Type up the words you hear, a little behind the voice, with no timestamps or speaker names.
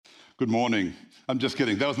Good morning. I'm just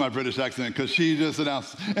kidding. That was my British accent because she just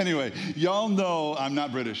announced. Anyway, y'all know I'm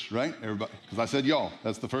not British, right? Everybody, because I said y'all.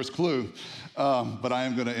 That's the first clue. But I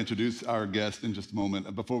am going to introduce our guest in just a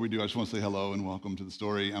moment. Before we do, I just want to say hello and welcome to The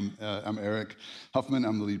Story. I'm Eric Huffman.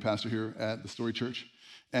 I'm the lead pastor here at The Story Church.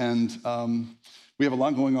 And we have a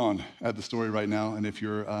lot going on at The Story right now. And if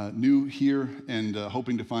you're new here and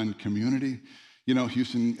hoping to find community, you know,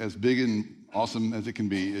 Houston, as big and awesome as it can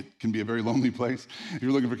be a very lonely place. If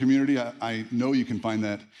you're looking for community, I know you can find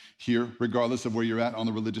that here, regardless of where you're at on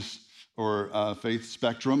the religious or faith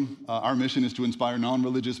spectrum. Our mission is to inspire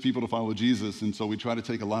non-religious people to follow Jesus, and so we try to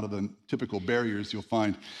take a lot of the typical barriers you'll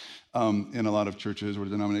find in a lot of churches or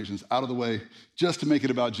denominations out of the way, just to make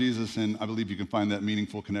it about Jesus, and I believe you can find that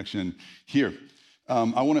meaningful connection here.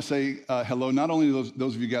 I want to say hello, not only to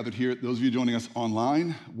those of you gathered here, those of you joining us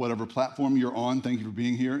online, whatever platform you're on, thank you for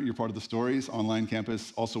being here. You're part of the Stories online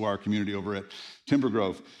campus. Also, our community over at Timber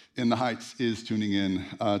Grove in the Heights is tuning in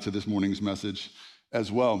to this morning's message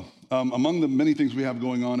as well. Among the many things we have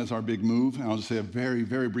going on is our big move, and I'll just say a very,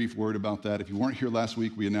 very brief word about that. If you weren't here last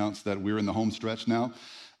week, we announced that we're in the home stretch now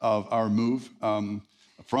of our move.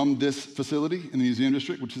 From this facility in the museum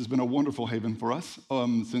district, which has been a wonderful haven for us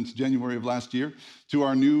since January of last year, to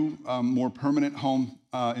our new, more permanent home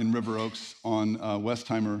in River Oaks on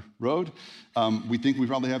Westheimer Road. We think we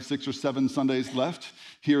probably have 6 or 7 Sundays left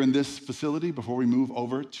here in this facility before we move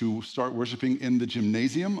over to start worshiping in the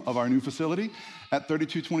gymnasium of our new facility at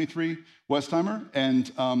 3223 Westheimer.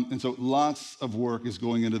 And so lots of work is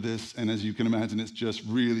going into this. And as you can imagine, it's just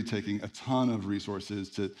really taking a ton of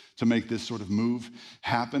resources to make this sort of move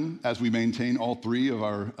happen as we maintain all 3 of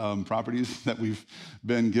our properties that we've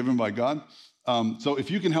been given by God. So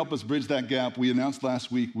if you can help us bridge that gap, we announced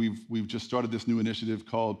last week we've just started this new initiative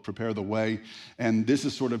called Prepare the Way, and this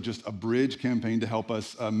is sort of just a bridge campaign to help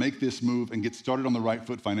us make this move and get started on the right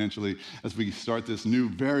foot financially as we start this new,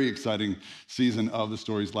 very exciting season of The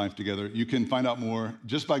Story's life together. You can find out more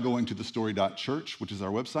just by going to thestory.church, which is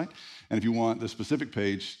our website, and if you want the specific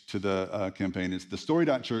page to the campaign, it's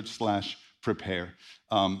thestory.church/prepare.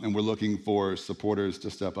 And we're looking for supporters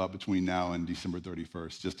to step up between now and December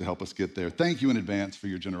 31st, just to help us get there. Thank you in advance for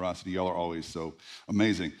your generosity. Y'all are always so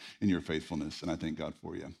amazing in your faithfulness, and I thank God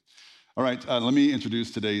for you. All right, let me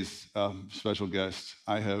introduce today's special guest.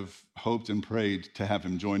 I have hoped and prayed to have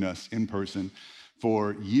him join us in person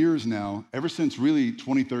for years now, ever since really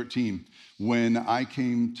 2013, when I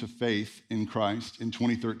came to faith in Christ in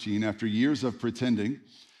 2013, after years of pretending.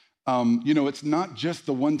 It's not just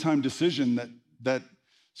the one-time decision that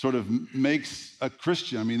sort of makes a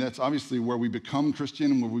Christian. I mean, that's obviously where we become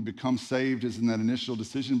Christian and where we become saved is in that initial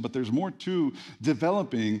decision, but there's more to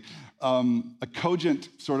developing a cogent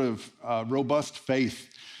sort of robust faith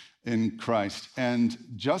in Christ. And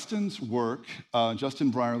Justin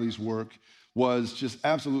Brierley's work was just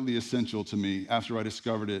absolutely essential to me after I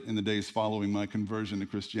discovered it in the days following my conversion to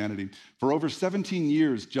Christianity. For over 17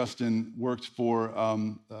 years, Justin worked for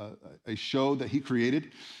a show that he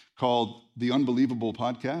created called The Unbelievable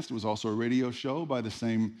Podcast. It was also a radio show by the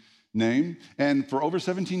same name. And for over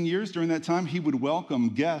 17 years during that time, he would welcome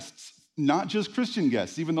guests, not just Christian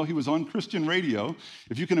guests, even though he was on Christian radio.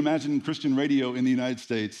 If you can imagine Christian radio in the United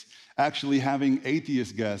States actually having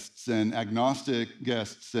atheist guests and agnostic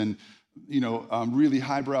guests and really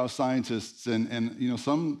highbrow scientists and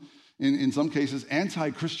some, in some cases,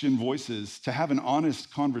 anti-Christian voices to have an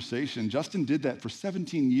honest conversation. Justin did that for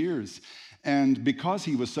 17 years. And because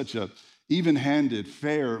he was such a even-handed,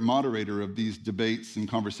 fair moderator of these debates and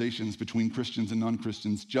conversations between Christians and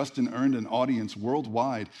non-Christians, Justin earned an audience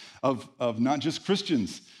worldwide of not just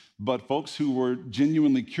Christians, but folks who were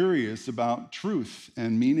genuinely curious about truth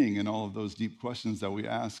and meaning and all of those deep questions that we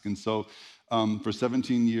ask. And so for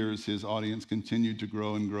 17 years, his audience continued to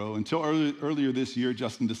grow and grow until earlier this year,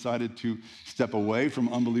 Justin decided to step away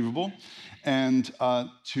from Unbelievable and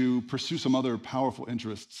to pursue some other powerful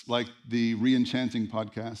interests like the Re-Enchanting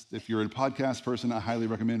podcast. If you're a podcast person, I highly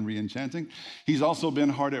recommend Re-Enchanting. He's also been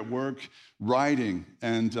hard at work writing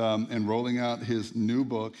and rolling out his new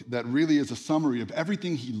book that really is a summary of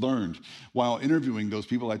everything he learned while interviewing those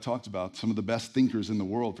people I talked about, some of the best thinkers in the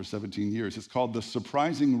world for 17 years. It's called The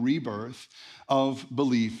Surprising Rebirth of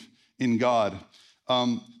Belief in God.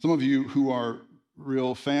 Some of you who are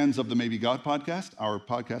real fans of the Maybe God podcast, our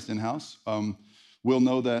podcast in-house, will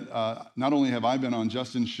know that not only have I been on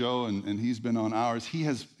Justin's show and he's been on ours, he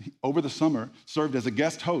has, over the summer, served as a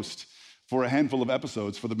guest host for a handful of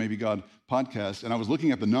episodes for the Maybe God podcast. And I was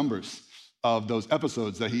looking at the numbers of those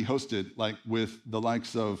episodes that he hosted, like with the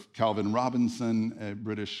likes of Calvin Robinson, a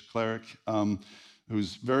British cleric,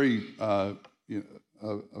 who's very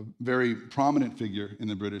a very prominent figure in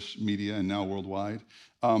the British media and now worldwide.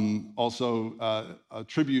 Also, a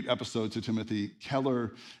tribute episode to Timothy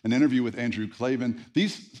Keller, an interview with Andrew Klavan.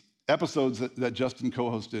 These episodes that Justin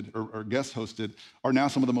co-hosted or guest hosted are now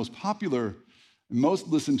some of the most popular, most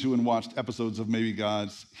listened to and watched episodes of Maybe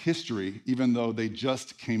God's history, even though they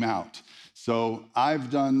just came out. So I've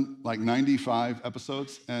done like 95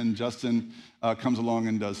 episodes, and Justin comes along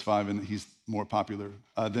and does 5, and he's more popular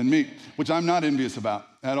than me, which I'm not envious about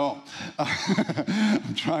at all.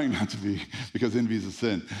 I'm trying not to be, because envy is a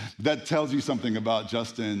sin. That tells you something about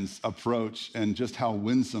Justin's approach and just how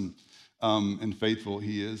winsome and faithful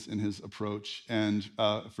he is in his approach. And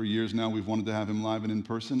for years now, we've wanted to have him live and in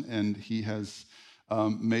person, and he has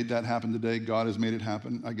made that happen today. God has made it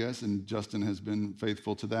happen, I guess, and Justin has been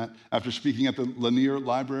faithful to that. After speaking at the Lanier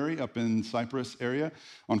Library up in Cyprus area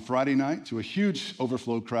on Friday night to a huge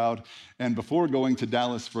overflow crowd, and before going to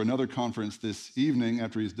Dallas for another conference this evening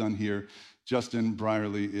after he's done here, Justin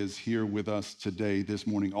Brierley is here with us today, this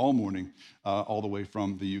morning, all the way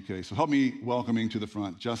from the UK. So help me welcoming to the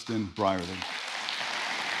front, Justin Brierley.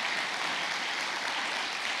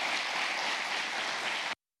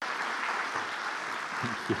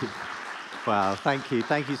 Thank you. Wow, thank you.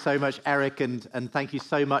 Thank you so much, Eric, and thank you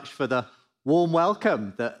so much for the warm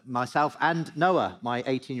welcome that myself and Noah, my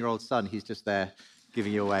 18-year-old son, he's just there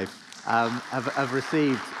giving you a wave, have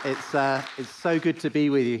received. It's so good to be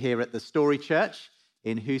with you here at the Story Church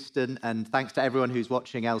in Houston, and thanks to everyone who's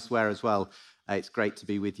watching elsewhere as well. It's great to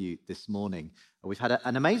be with you this morning. We've had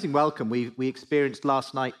an amazing welcome. We experienced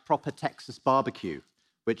last night proper Texas barbecue,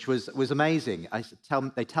 which was amazing.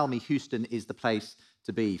 They tell me Houston is the place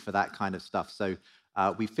to be for that kind of stuff. So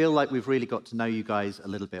we feel like we've really got to know you guys a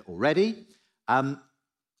little bit already.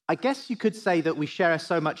 I guess you could say that we share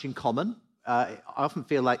so much in common. I often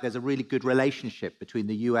feel like there's a really good relationship between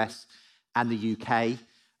the US and the UK.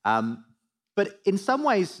 But in some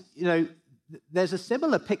ways, there's a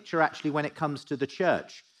similar picture actually when it comes to the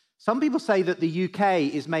church. Some people say that the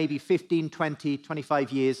UK is maybe 15, 20,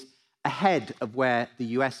 25 years ahead of where the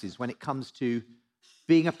US is when it comes to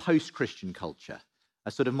being a post-Christian culture,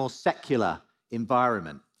 a sort of more secular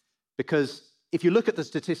environment. Because if you look at the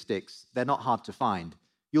statistics, they're not hard to find.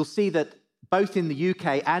 You'll see that both in the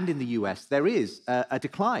UK and in the US, there is a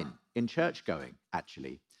decline in church-going,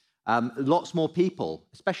 actually. Lots more people,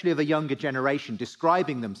 especially of a younger generation,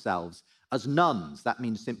 describing themselves as nones. That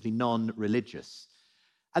means simply non-religious.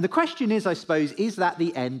 And the question is, I suppose, is that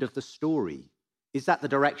the end of the story? Is that the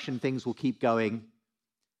direction things will keep going?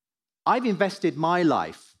 I've invested my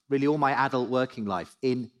life, really all my adult working life,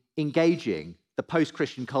 in engaging the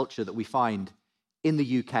post-Christian culture that we find in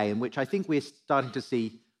the UK, and which I think we're starting to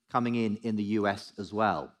see coming in the US as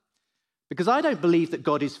well. Because I don't believe that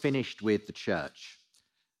God is finished with the church.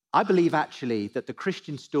 I believe actually that the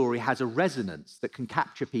Christian story has a resonance that can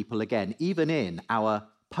capture people again, even in our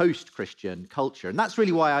post-Christian culture. And that's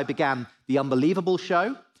really why I began The Unbelievable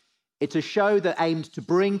Show. It's a show that aimed to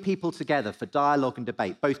bring people together for dialogue and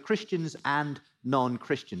debate, both Christians and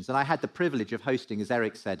non-Christians. And I had the privilege of hosting, as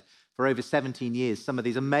Eric said, for over 17 years, some of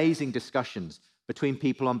these amazing discussions between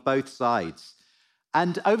people on both sides.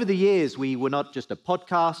 And over the years, we were not just a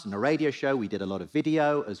podcast and a radio show. We did a lot of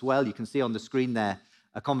video as well. You can see on the screen there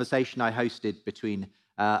a conversation I hosted between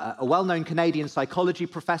a well-known Canadian psychology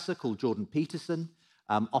professor called Jordan Peterson,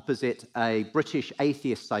 opposite a British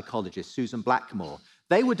atheist psychologist, Susan Blackmore.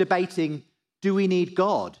 They were debating, do we need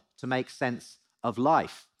God to make sense of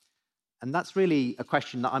life? And that's really a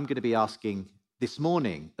question that I'm going to be asking this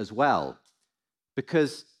morning as well.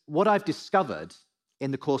 Because what I've discovered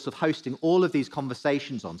in the course of hosting all of these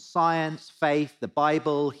conversations on science, faith, the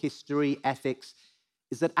Bible, history, ethics,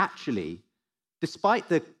 is that actually, despite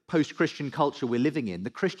the post-Christian culture we're living in, the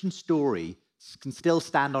Christian story can still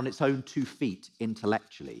stand on its own 2 feet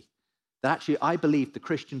intellectually. That actually, I believe the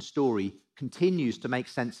Christian story continues to make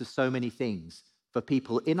sense of so many things for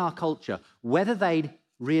people in our culture, whether they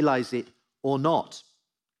realize it or not.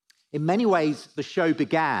 In many ways, the show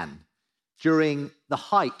began during the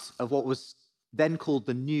height of what was then called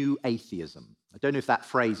the New Atheism. I don't know if that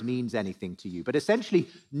phrase means anything to you, but essentially,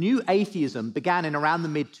 New Atheism began in around the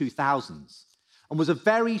mid-2000s and was a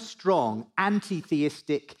very strong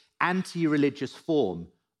anti-theistic, anti-religious form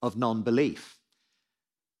of non-belief.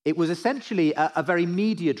 It was essentially a very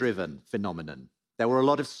media-driven phenomenon. There were a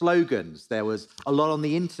lot of slogans. There was a lot on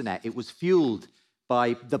the internet. It was fueled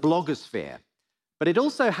by the blogosphere. But it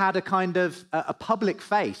also had a kind of a public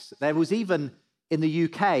face. There was even, in the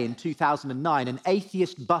UK in 2009, an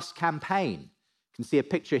atheist bus campaign. You can see a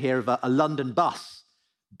picture here of a London bus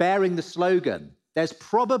bearing the slogan, "There's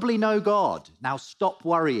probably no God. Now stop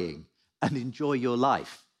worrying and enjoy your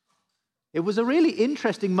life. It was a really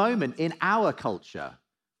interesting moment in our culture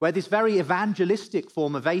where this very evangelistic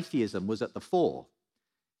form of atheism was at the fore.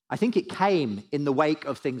 I think it came in the wake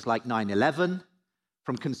of things like 9/11,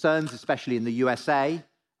 from concerns, especially in the USA,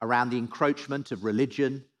 around the encroachment of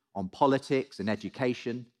religion on politics and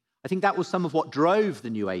education. I think that was some of what drove the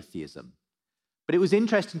new atheism. But it was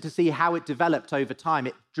interesting to see how it developed over time.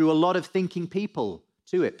 It drew a lot of thinking people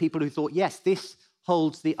to it, people who thought, yes, this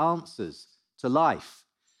holds the answers to life.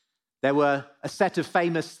 There were a set of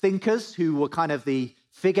famous thinkers who were kind of the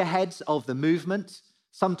figureheads of the movement,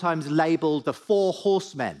 sometimes labeled the four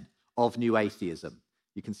horsemen of new atheism.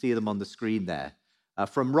 You can see them on the screen there.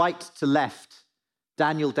 From right to left,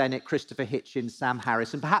 Daniel Dennett, Christopher Hitchens, Sam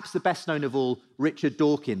Harris, and perhaps the best known of all, Richard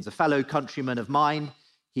Dawkins, a fellow countryman of mine.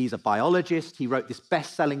 He's a biologist. He wrote this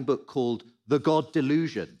best-selling book called The God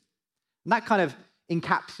Delusion. And that kind of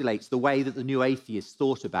encapsulates the way that the new atheists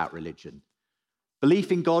thought about religion.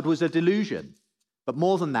 Belief in God was a delusion, but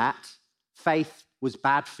more than that, faith was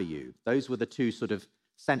bad for you. Those were the two sort of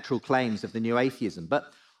central claims of the new atheism.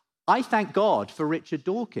 But I thank God for Richard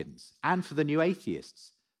Dawkins and for the new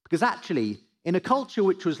atheists, because actually, in a culture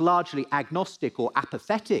which was largely agnostic or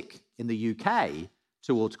apathetic in the UK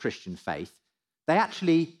towards Christian faith, they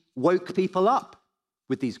actually woke people up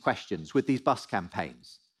with these questions, with these bus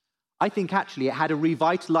campaigns. I think actually it had a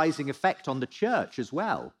revitalizing effect on the church as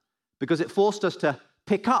well, because it forced us to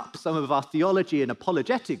pick up some of our theology and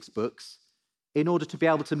apologetics books in order to be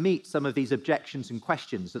able to meet some of these objections and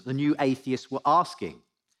questions that the new atheists were asking.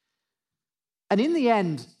 And in the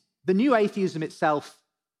end, the new atheism itself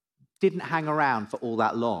didn't hang around for all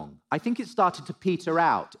that long. I think it started to peter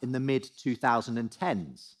out in the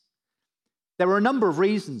mid-2010s. There were a number of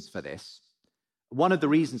reasons for this. One of the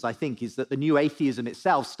reasons, I think, is that the new atheism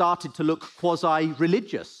itself started to look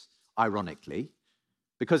quasi-religious, ironically,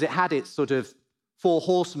 because it had its sort of four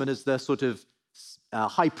horsemen as the sort of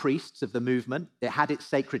high priests of the movement. It had its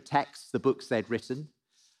sacred texts, the books they'd written.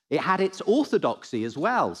 It had its orthodoxy as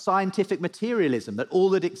well, scientific materialism, that all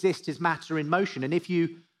that exists is matter in motion. And if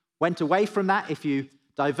you went away from that, if you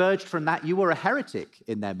diverged from that, you were a heretic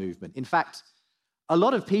in their movement. In fact, a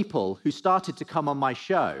lot of people who started to come on my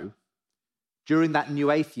show during that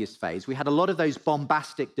new atheist phase, we had a lot of those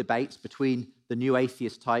bombastic debates between the new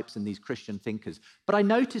atheist types and these Christian thinkers. But I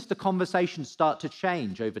noticed the conversations start to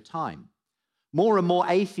change over time. More and more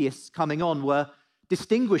atheists coming on were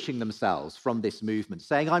distinguishing themselves from this movement,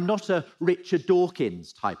 saying, I'm not a Richard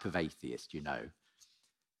Dawkins type of atheist, you know.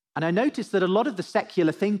 And I noticed that a lot of the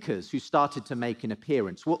secular thinkers who started to make an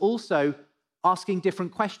appearance were also asking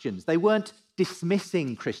different questions. They weren't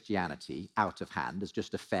dismissing Christianity out of hand as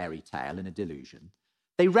just a fairy tale and a delusion.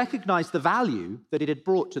 They recognized the value that it had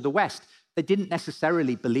brought to the West. They didn't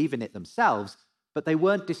necessarily believe in it themselves, but they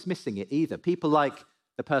weren't dismissing it either. People like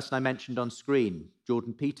the person I mentioned on screen,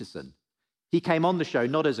 Jordan Peterson. He came on the show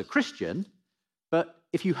not as a Christian, but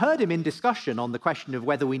if you heard him in discussion on the question of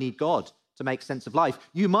whether we need God to make sense of life,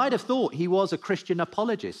 you might have thought he was a Christian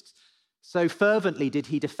apologist. So fervently did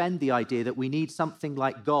he defend the idea that we need something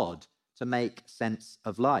like God to make sense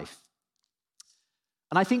of life.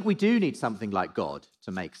 And I think we do need something like God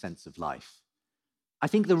to make sense of life. I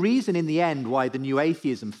think the reason in the end why the new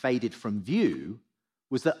atheism faded from view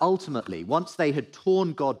was that ultimately, once they had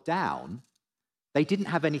torn God down, they didn't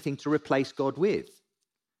have anything to replace God with.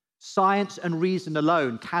 Science and reason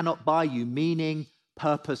alone cannot buy you meaning,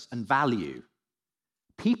 purpose, and value.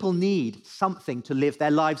 People need something to live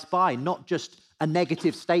their lives by, not just a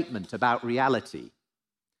negative statement about reality.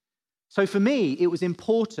 So for me, it was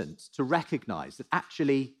important to recognize that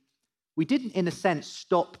actually we didn't, in a sense,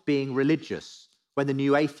 stop being religious when the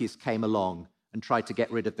new atheists came along and tried to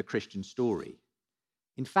get rid of the Christian story.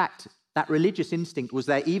 In fact, that religious instinct was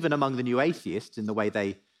there even among the new atheists in the way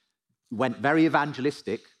they went very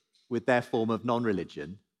evangelistic with their form of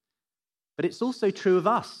non-religion. But it's also true of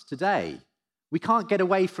us today. We can't get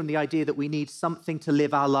away from the idea that we need something to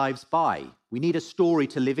live our lives by. We need a story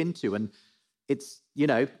to live into. And it's,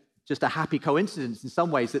 just a happy coincidence in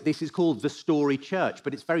some ways that this is called the Story Church,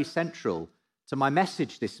 but it's very central to my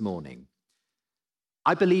message this morning.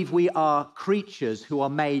 I believe we are creatures who are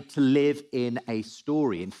made to live in a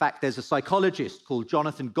story. In fact, there's a psychologist called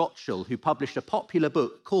Jonathan Gottschall who published a popular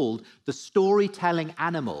book called The Storytelling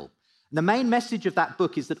Animal. And the main message of that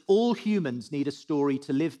book is that all humans need a story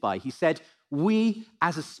to live by. He said, we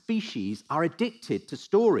as a species are addicted to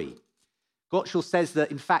story. Gottschall says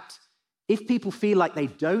that, in fact, if people feel like they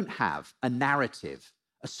don't have a narrative,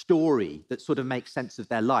 a story that sort of makes sense of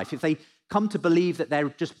their life, if they come to believe that they're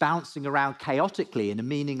just bouncing around chaotically in a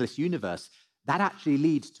meaningless universe, that actually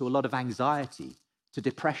leads to a lot of anxiety, to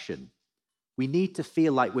depression. we need to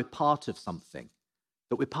feel like we're part of something,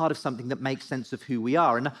 that we're part of something that makes sense of who we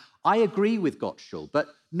are. And I agree with Gottschall, but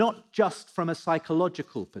not just from a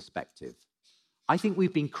psychological perspective. I think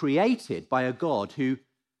we've been created by a God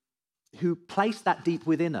who placed that deep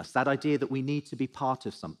within us, that idea that we need to be part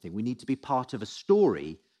of something, we need to be part of a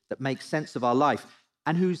story that makes sense of our life,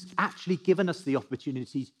 and who's actually given us the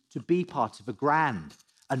opportunity to be part of a grand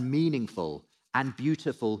and meaningful and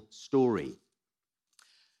beautiful story.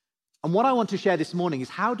 And what I want to share this morning is,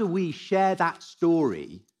 how do we share that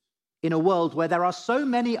story in a world where there are so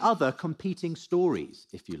many other competing stories,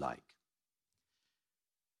 if you like?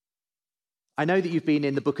 I know that you've been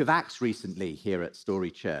in the book of Acts recently here at Story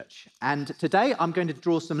Church, and today I'm going to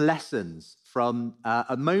draw some lessons from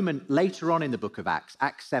a moment later on in the book of Acts,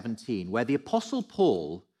 Acts 17, where the Apostle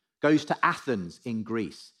Paul goes to Athens in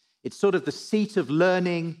Greece. It's sort of the seat of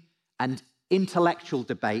learning and intellectual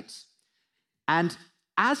debate. And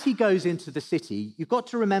as he goes into the city, you've got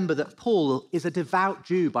to remember that Paul is a devout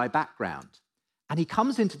Jew by background. And he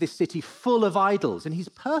comes into this city full of idols, and he's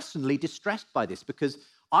personally distressed by this because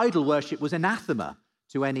idol worship was anathema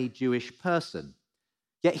to any Jewish person.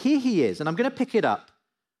 Yet here he is, and I'm going to pick it up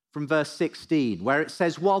from verse 16, where it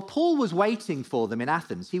says, while Paul was waiting for them in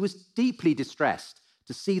Athens, he was deeply distressed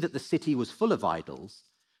to see that the city was full of idols.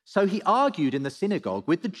 So he argued in the synagogue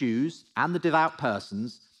with the Jews and the devout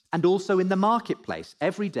persons, and also in the marketplace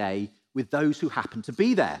every day with those who happened to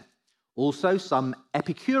be there. Also, some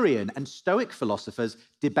Epicurean and Stoic philosophers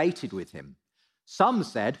debated with him. Some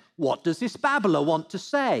said, what does this babbler want to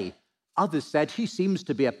say? Others said, he seems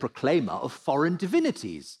to be a proclaimer of foreign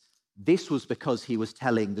divinities. This was because he was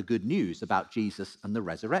telling the good news about Jesus and the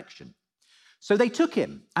resurrection. So they took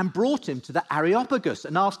him and brought him to the Areopagus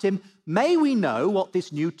and asked him, may we know what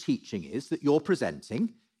this new teaching is that you're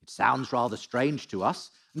presenting? It sounds rather strange to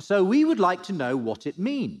us, and so we would like to know what it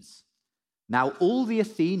means. Now, all the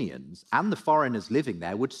Athenians and the foreigners living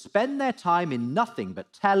there would spend their time in nothing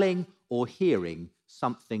but telling or hearing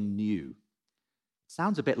something new. It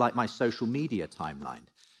sounds a bit like my social media timeline.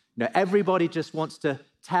 You know, everybody just wants to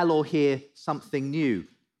tell or hear something new.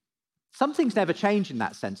 Some things never change in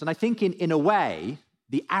that sense. And I think in a way,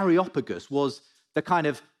 the Areopagus was the kind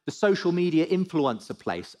of the social media influencer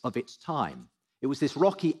place of its time. It was this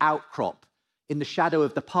rocky outcrop in the shadow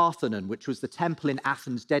of the Parthenon, which was the temple in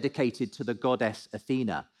Athens dedicated to the goddess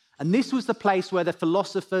Athena. And this was the place where the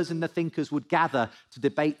philosophers and the thinkers would gather to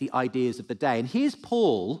debate the ideas of the day. And here's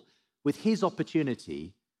Paul with his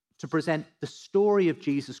opportunity to present the story of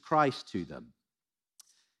Jesus Christ to them.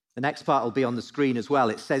 The next part will be on the screen as well.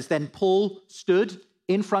 It says, then Paul stood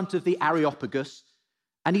in front of the Areopagus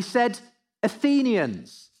and he said,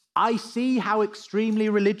 Athenians, I see how extremely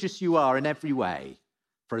religious you are in every way.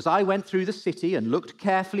 For as I went through the city and looked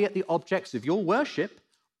carefully at the objects of your worship,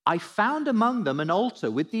 I found among them an altar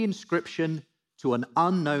with the inscription, to an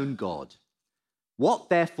unknown God. What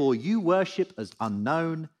therefore you worship as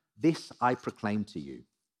unknown, this I proclaim to you.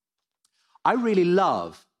 I really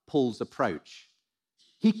love Paul's approach.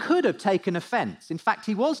 He could have taken offense. In fact,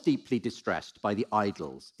 he was deeply distressed by the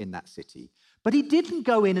idols in that city. But he didn't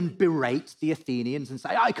go in and berate the Athenians and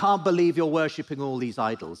say, I can't believe you're worshipping all these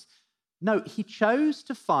idols. No, he chose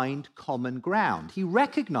to find common ground. He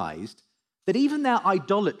recognized that even their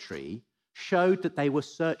idolatry showed that they were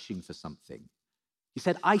searching for something. He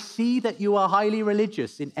said, I see that you are highly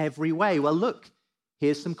religious in every way. Well, look,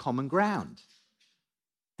 here's some common ground.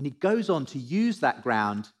 And he goes on to use that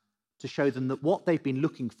ground to show them that what they've been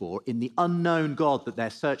looking for in the unknown God that they're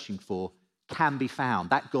searching for can be found.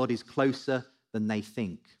 That God is closer than they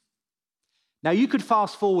think. Now, you could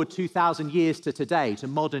fast forward 2,000 years to today, to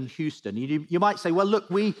modern Houston. You might say, well, look,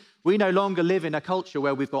 we no longer live in a culture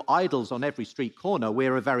where we've got idols on every street corner.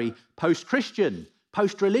 We're a very post-Christian,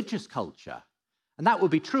 post-religious culture. And that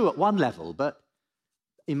would be true at one level, but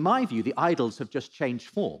in my view, the idols have just changed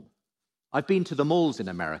form. I've been to the malls in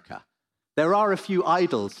America. There are a few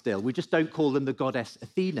idols still. We just don't call them the goddess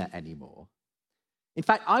Athena anymore. In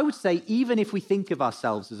fact, I would say even if we think of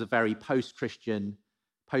ourselves as a very post-Christian,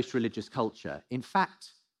 post-religious culture, in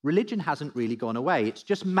fact, religion hasn't really gone away. It's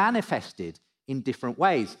just manifested in different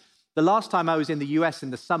ways. The last time I was in the US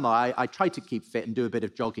in the summer, I tried to keep fit and do a bit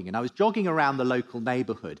of jogging, and I was jogging around the local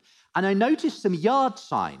neighborhood, and I noticed some yard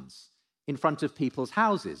signs in front of people's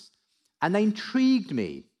houses, and they intrigued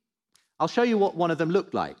me. I'll show you what one of them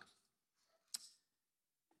looked like.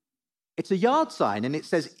 It's a yard sign, and it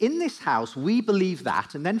says, in this house, we believe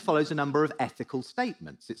that, and then follows a number of ethical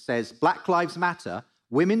statements. It says, Black Lives Matter,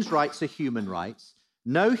 women's rights are human rights,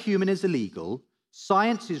 no human is illegal,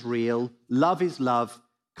 science is real, love is love,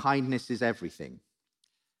 kindness is everything.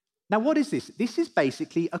 Now, what is this? This is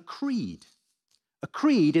basically a creed. A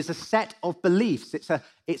creed is a set of beliefs.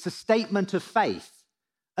 It's a statement of faith.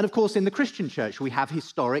 And of course, in the Christian church, we have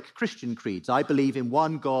historic Christian creeds. I believe in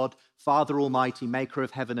one God, Father Almighty, maker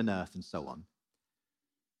of heaven and earth, and so on.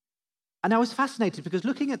 And I was fascinated because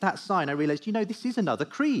looking at that sign, I realized, this is another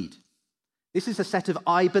creed. This is a set of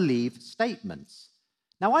I believe statements.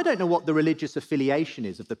 Now, I don't know what the religious affiliation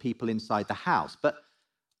is of the people inside the house, but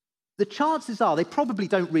the chances are they probably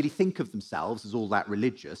don't really think of themselves as all that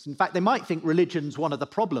religious. In fact, they might think religion's one of the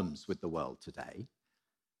problems with the world today.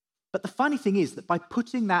 But the funny thing is that by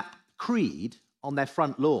putting that creed on their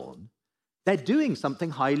front lawn, they're doing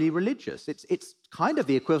something highly religious. It's kind of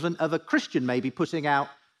the equivalent of a Christian maybe putting out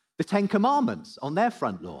the Ten Commandments on their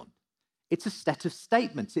front lawn. It's a set of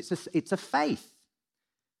statements. It's a faith.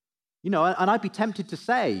 And I'd be tempted to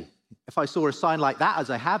say, if I saw a sign like that, as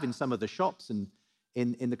I have in some of the shops and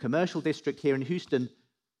in the commercial district here in Houston,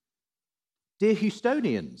 dear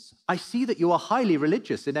Houstonians, I see that you are highly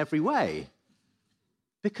religious in every way.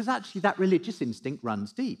 Because actually that religious instinct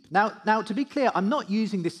runs deep. Now, to be clear, I'm not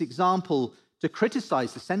using this example to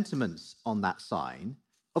criticize the sentiments on that sign.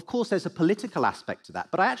 Of course, there's a political aspect to that,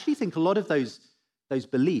 but I actually think a lot of those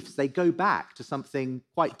beliefs, they go back to something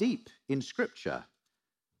quite deep in Scripture.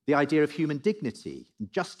 The idea of human dignity,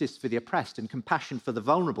 and justice for the oppressed, and compassion for the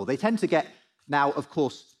vulnerable. They tend to get now, of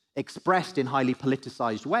course, expressed in highly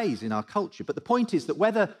politicized ways in our culture. But the point is that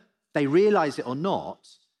whether they realize it or not,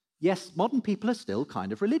 yes, modern people are still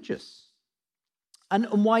kind of religious. And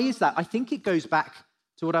why is that? I think it goes back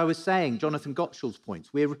to what I was saying, Jonathan Gottschall's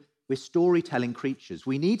points. We're storytelling creatures.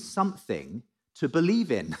 We need something to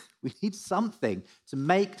believe in. We need something to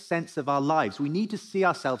make sense of our lives. We need to see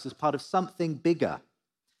ourselves as part of something bigger.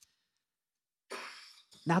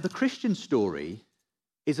 Now, the Christian story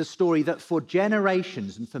is a story that for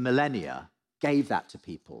generations and for millennia gave that to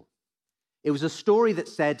people. It was a story that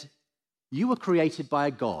said, you were created by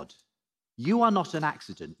a God. You are not an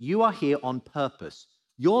accident. You are here on purpose.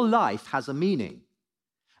 Your life has a meaning.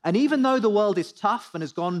 And even though the world is tough and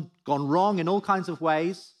has gone wrong in all kinds of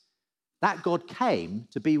ways, that God came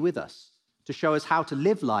to be with us, to show us how to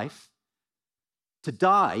live life, to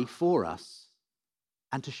die for us,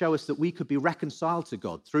 and to show us that we could be reconciled to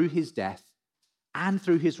God through his death and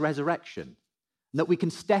through his resurrection, and that we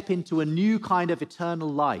can step into a new kind of eternal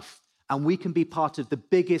life, and we can be part of the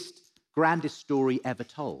biggest, grandest story ever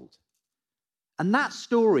told. And that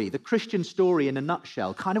story, the Christian story in a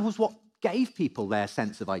nutshell, kind of was what gave people their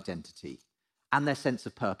sense of identity and their sense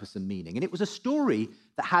of purpose and meaning. And it was a story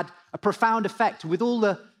that had a profound effect. With all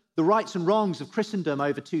the rights and wrongs of Christendom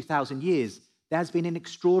over 2,000 years, there has been an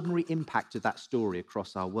extraordinary impact of that story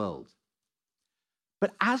across our world.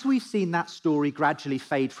 But as we've seen that story gradually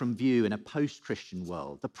fade from view in a post-Christian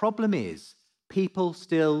world, the problem is people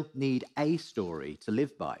still need a story to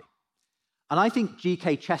live by. And I think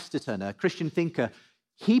G.K. Chesterton, a Christian thinker,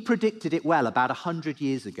 he predicted it well about 100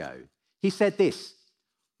 years ago. He said this: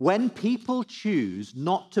 when people choose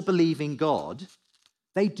not to believe in God,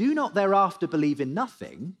 they do not thereafter believe in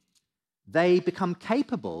nothing. They become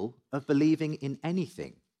capable of believing in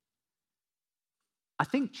anything. I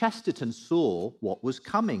think Chesterton saw what was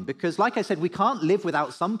coming because, like I said, we can't live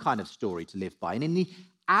without some kind of story to live by. And in the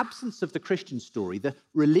absence of the Christian story, the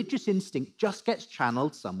religious instinct just gets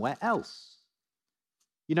channeled somewhere else.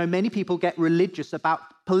 Many people get religious about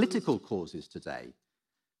political causes today.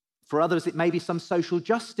 For others, it may be some social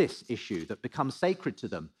justice issue that becomes sacred to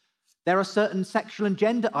them. There are certain sexual and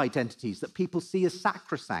gender identities that people see as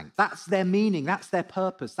sacrosanct. That's their meaning, that's their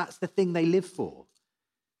purpose, that's the thing they live for.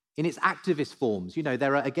 In its activist forms,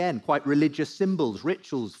 there are, again, quite religious symbols,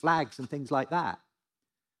 rituals, flags, and things like that.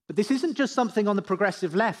 But this isn't just something on the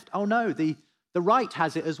progressive left. Oh no, the right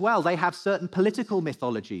has it as well. They have certain political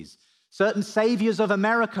mythologies, certain saviors of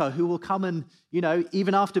America who will come and,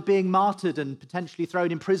 even after being martyred and potentially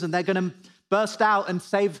thrown in prison, they're going to burst out and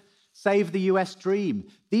save the US dream.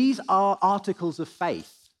 These are articles of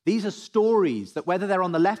faith. These are stories that, whether they're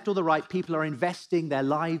on the left or the right, people are investing their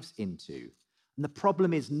lives into. And the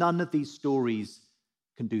problem is none of these stories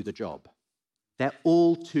can do the job. They're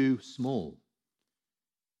all too small.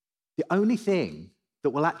 The only thing that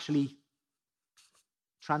will actually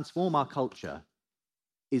transform our culture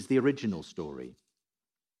is the original story.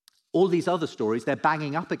 All these other stories, they're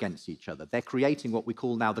banging up against each other. They're creating what we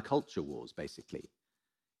call now the culture wars, basically.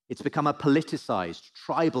 It's become a politicized,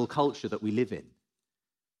 tribal culture that we live in.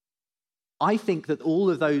 I think that all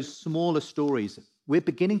of those smaller stories, we're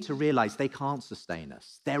beginning to realize they can't sustain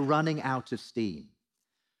us. They're running out of steam.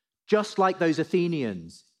 Just like those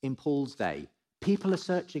Athenians in Paul's day, people are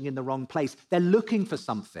searching in the wrong place. They're looking for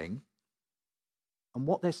something, And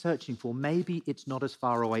what they're searching for, maybe it's not as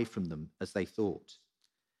far away from them as they thought.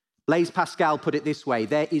 Blaise Pascal put it this way: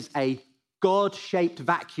 there is a God-shaped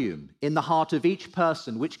vacuum in the heart of each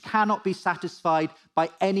person which cannot be satisfied by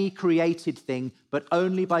any created thing, but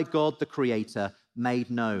only by God the Creator, made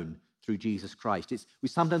known through Jesus Christ. We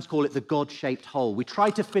sometimes call it the God-shaped hole. We try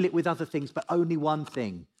to fill it with other things, but only one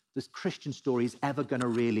thing, this Christian story, is ever going to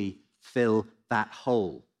really fill that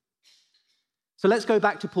hole. So let's go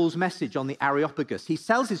back to Paul's message on the Areopagus. He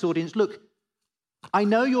tells his audience, look, I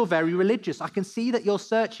know you're very religious. I can see that you're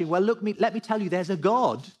searching. Well, look, let me tell you, there's a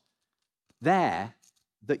God there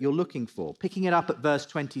that you're looking for. Picking it up at verse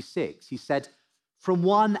 26, he said, from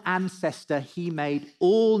one ancestor he made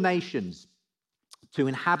all nations to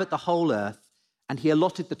inhabit the whole earth, and he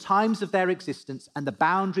allotted the times of their existence and the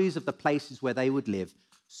boundaries of the places where they would live,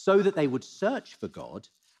 so that they would search for God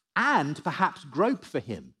and perhaps grope for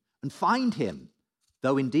him and find him,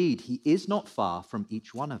 though indeed he is not far from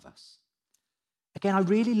each one of us. Again, I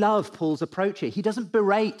really love Paul's approach here. He doesn't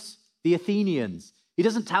berate the Athenians. He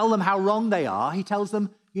doesn't tell them how wrong they are. He tells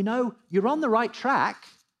them, you know, you're on the right track.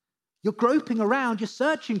 You're groping around. You're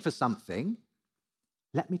searching for something.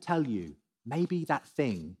 Let me tell you, maybe that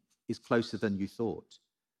thing is closer than you thought.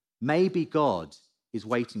 Maybe God is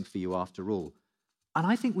waiting for you after all. And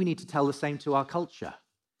I think we need to tell the same to our culture.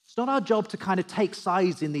 It's not our job to kind of take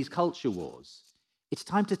sides in these culture wars. It's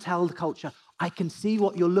time to tell the culture, I can see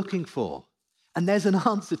what you're looking for, and there's an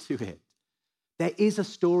answer to it. There is a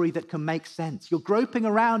story that can make sense. You're groping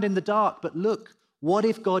around in the dark, but look, what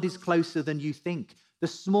if God is closer than you think? The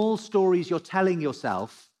small stories you're telling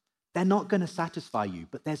yourself, they're not going to satisfy you,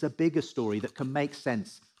 but there's a bigger story that can make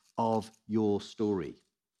sense of your story.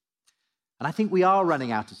 And I think we are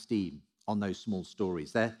running out of steam on those small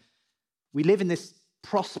stories. We live in this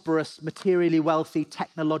prosperous, materially wealthy,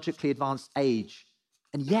 technologically advanced age,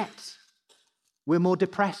 and yet we're more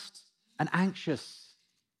depressed and anxious.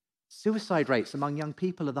 Suicide rates among young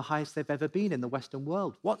people are the highest they've ever been in the Western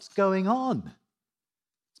world. What's going on?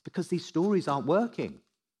 It's because these stories aren't working.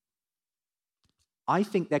 I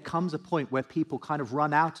think there comes a point where people kind of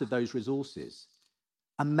run out of those resources,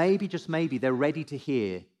 and maybe, just maybe, they're ready to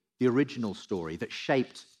hear the original story that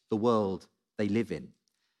shaped the world they live in.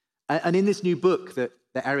 And in this new book that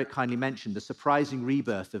Eric kindly mentioned, The Surprising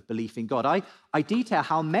Rebirth of Belief in God, I detail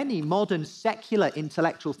how many modern secular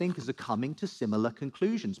intellectual thinkers are coming to similar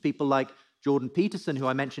conclusions. People like Jordan Peterson, who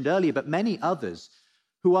I mentioned earlier, but many others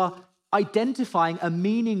who are identifying a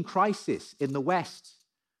meaning crisis in the West,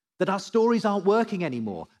 that our stories aren't working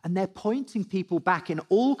anymore. And they're pointing people back in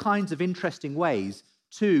all kinds of interesting ways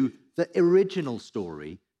to the original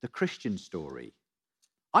story, the Christian story.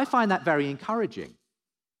 I find that very encouraging.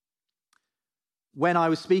 When I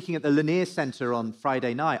was speaking at the Lanier Center on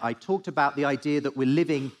Friday night, I talked about the idea that we're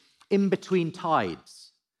living in between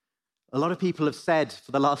tides. A lot of people have said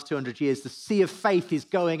for the last 200 years, the sea of faith is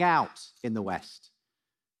going out in the West.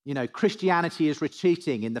 You know, Christianity is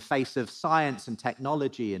retreating in the face of science and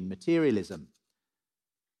technology and materialism.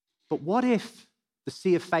 But what if the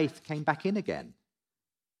sea of faith came back in again?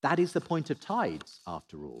 That is the point of tides,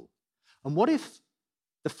 after all. And what if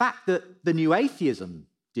the fact that the new atheism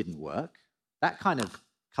didn't work, that kind of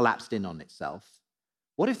collapsed in on itself?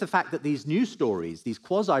 What if the fact that these new stories, these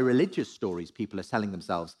quasi-religious stories people are telling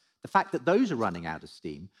themselves, the fact that those are running out of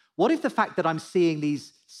steam? What if the fact that I'm seeing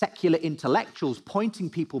these secular intellectuals pointing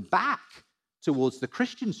people back towards the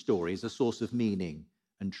Christian story as a source of meaning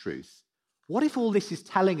and truth? What if all this is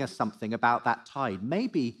telling us something about that tide?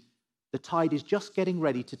 Maybe the tide is just getting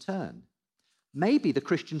ready to turn. Maybe the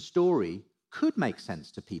Christian story could make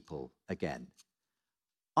sense to people again.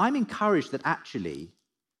 I'm encouraged that actually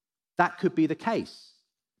that could be the case,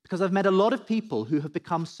 because I've met a lot of people who have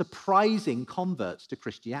become surprising converts to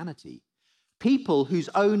Christianity, people whose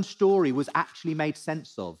own story was actually made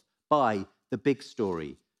sense of by the big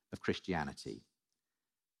story of Christianity.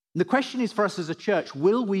 And the question is for us as a church,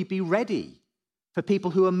 will we be ready for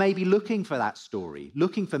people who are maybe looking for that story,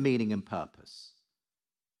 looking for meaning and purpose?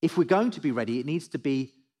 If we're going to be ready, it needs to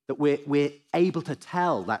be that we're able to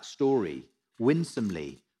tell that story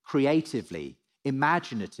winsomely, creatively,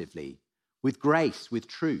 imaginatively, with grace, with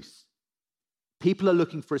truth. People are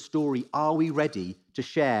looking for a story. Are we ready to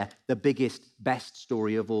share the biggest, best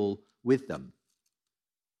story of all with them?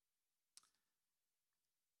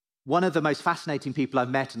 One of the most fascinating people I've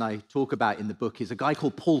met and I talk about in the book is a guy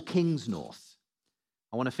called Paul Kingsnorth.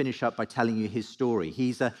 I want to finish up by telling you his story.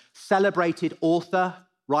 He's a celebrated author,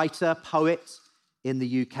 writer, poet in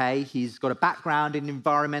the UK. He's got a background in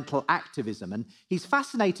environmental activism, and he's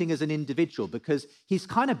fascinating as an individual because he's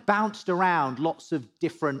kind of bounced around lots of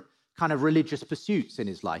different kind of religious pursuits in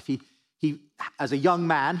his life. as a young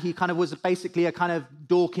man, he kind of was basically a kind of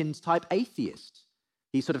Dawkins-type atheist.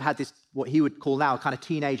 He sort of had this, what he would call now, kind of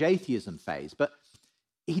teenage atheism phase. But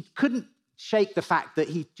he couldn't shake the fact that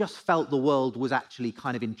he just felt the world was actually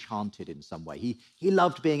kind of enchanted in some way. He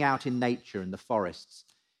loved being out in nature and the forests.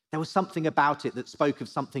 There was something about it that spoke of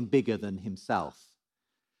something bigger than himself.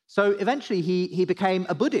 So eventually he became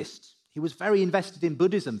a Buddhist. He was very invested in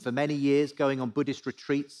Buddhism for many years, going on Buddhist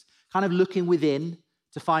retreats, kind of looking within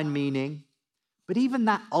to find meaning. But even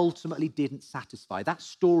that ultimately didn't satisfy. That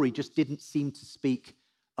story just didn't seem to speak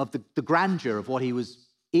of the grandeur of what he was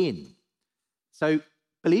in. So,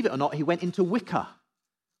 believe it or not, he went into Wicca.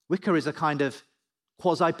 Wicca is a kind of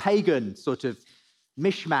quasi-pagan sort of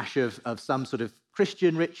mishmash of some sort of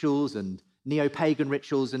Christian rituals and neo-pagan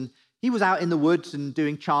rituals. And he was out in the woods and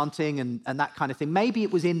doing chanting and that kind of thing. Maybe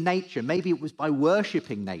it was in nature. Maybe it was by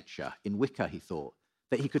worshipping nature in Wicca, he thought,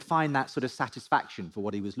 that he could find that sort of satisfaction for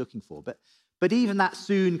what he was looking for. But even that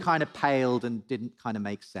soon kind of paled and didn't kind of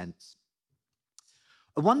make sense.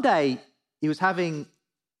 And one day, he was having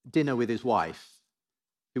dinner with his wife,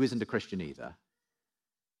 who isn't a Christian either.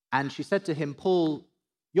 And she said to him, "Paul,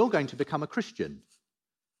 you're going to become a Christian."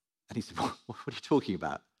 And he said, what are you talking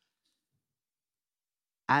about?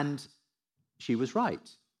 And she was right.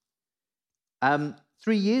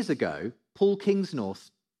 3 years ago, Paul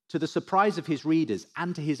Kingsnorth, to the surprise of his readers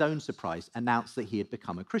and to his own surprise, announced that he had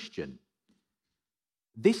become a Christian.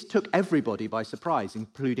 This took everybody by surprise,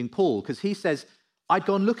 including Paul, because he says, "I'd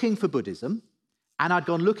gone looking for Buddhism and I'd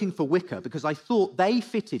gone looking for Wicca because I thought they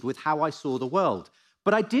fitted with how I saw the world.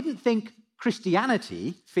 But I didn't think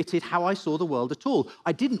Christianity fitted how I saw the world at all.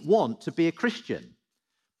 I didn't want to be a Christian.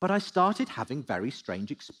 But I started having very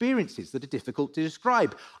strange experiences that are difficult to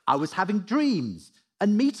describe. I was having dreams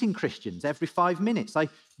and meeting Christians every 5 minutes. I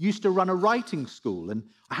used to run a writing school, and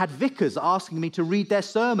I had vicars asking me to read their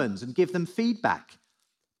sermons and give them feedback.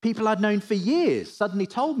 People I'd known for years suddenly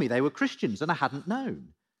told me they were Christians, and I hadn't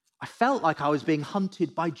known. I felt like I was being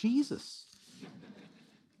hunted by Jesus.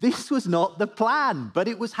 This was not the plan, but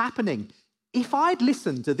it was happening. If I'd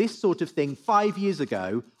listened to this sort of thing 5 years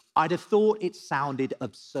ago, I'd have thought it sounded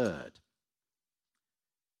absurd."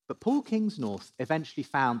 But Paul Kingsnorth eventually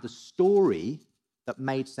found the story that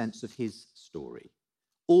made sense of his story,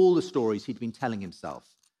 all the stories he'd been telling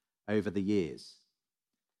himself over the years.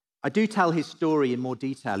 I do tell his story in more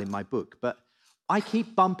detail in my book, but I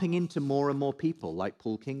keep bumping into more and more people like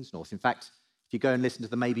Paul Kingsnorth. In fact, if you go and listen to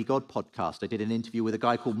the Maybe God podcast, I did an interview with a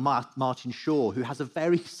guy called Martin Shaw, who has a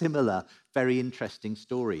very similar, very interesting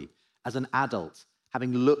story. As an adult,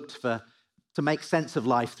 having looked to make sense of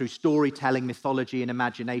life through storytelling, mythology, and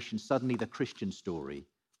imagination, suddenly the Christian story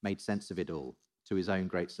made sense of it all, to his own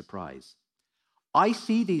great surprise. I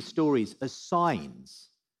see these stories as signs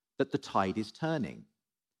that the tide is turning.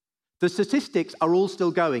 The statistics are all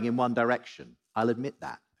still going in one direction. I'll admit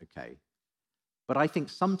that, okay? But I think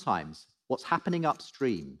sometimes what's happening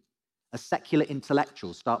upstream, as secular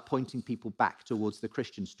intellectuals start pointing people back towards the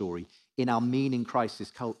Christian story in our meaning crisis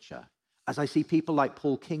culture, as I see people like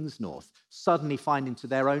Paul Kingsnorth suddenly finding to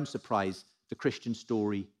their own surprise the Christian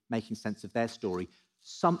story, making sense of their story,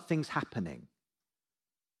 something's happening.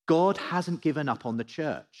 God hasn't given up on the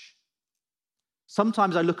church.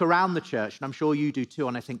 Sometimes I look around the church, and I'm sure you do too,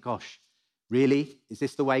 and I think, gosh, really? Is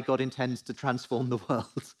this the way God intends to transform the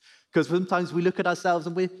world? Because sometimes we look at ourselves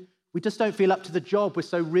and we just don't feel up to the job. We're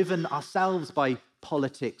so riven ourselves by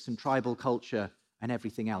politics and tribal culture and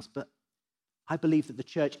everything else. But I believe that the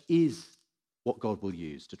church is what God will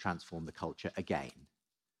use to transform the culture again.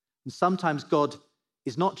 And sometimes God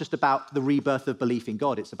is not just about the rebirth of belief in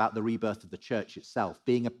God, it's about the rebirth of the church itself,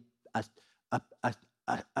 being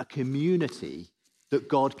a community that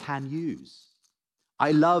God can use.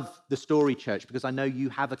 I love the Story Church because I know you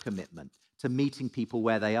have a commitment to meeting people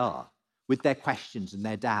where they are, with their questions and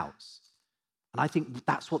their doubts. And I think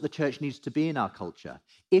that's what the church needs to be in our culture.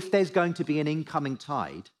 If there's going to be an incoming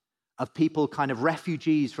tide of people kind of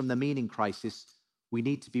refugees from the meaning crisis, we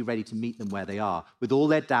need to be ready to meet them where they are, with all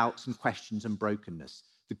their doubts and questions and brokenness.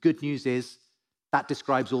 The good news is that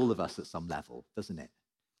describes all of us at some level, doesn't it?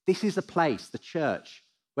 This is a place, the church,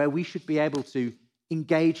 where we should be able to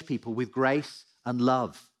engage people with grace and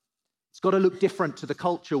love. It's got to look different to the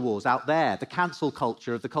culture wars out there, the cancel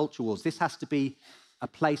culture of the culture wars. This has to be a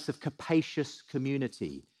place of capacious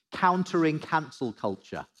community, countering cancel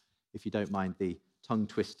culture, if you don't mind the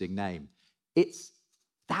tongue-twisting name.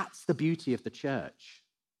 That's the beauty of the church.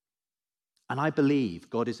 And I believe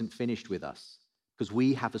God isn't finished with us because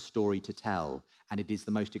we have a story to tell, and it is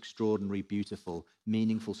the most extraordinary, beautiful,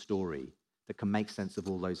 meaningful story that can make sense of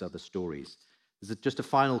all those other stories. There's just a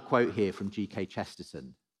final quote here from G.K.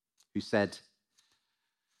 Chesterton. who said,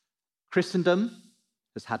 Christendom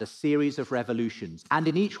has had a series of revolutions, and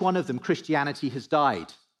in each one of them, Christianity has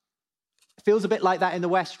died. It feels a bit like that in the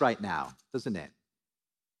West right now, doesn't it?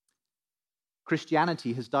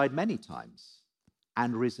 Christianity has died many times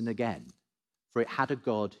and risen again, for it had a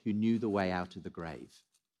God who knew the way out of the grave.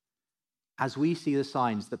 As we see the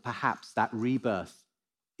signs that perhaps that rebirth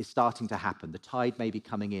is starting to happen, the tide may be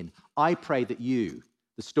coming in, I pray that you,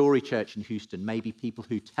 the Story Church in Houston, may be people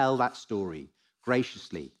who tell that story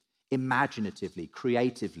graciously, imaginatively,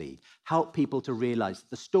 creatively, help people to realize that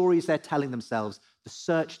the stories they're telling themselves, the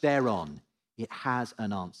search they're on, it has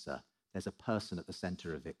an answer. There's a person at the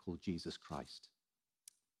center of it called Jesus Christ.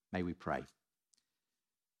 May we pray.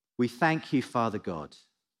 We thank you, Father God,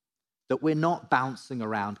 that we're not bouncing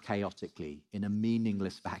around chaotically in a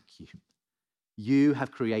meaningless vacuum. You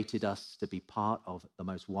have created us to be part of the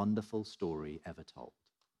most wonderful story ever told.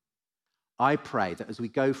 I pray that as we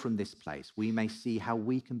go from this place, we may see how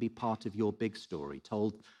we can be part of your big story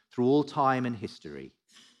told through all time and history,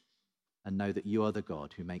 and know that you are the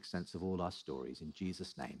God who makes sense of all our stories. In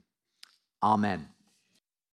Jesus' name, amen.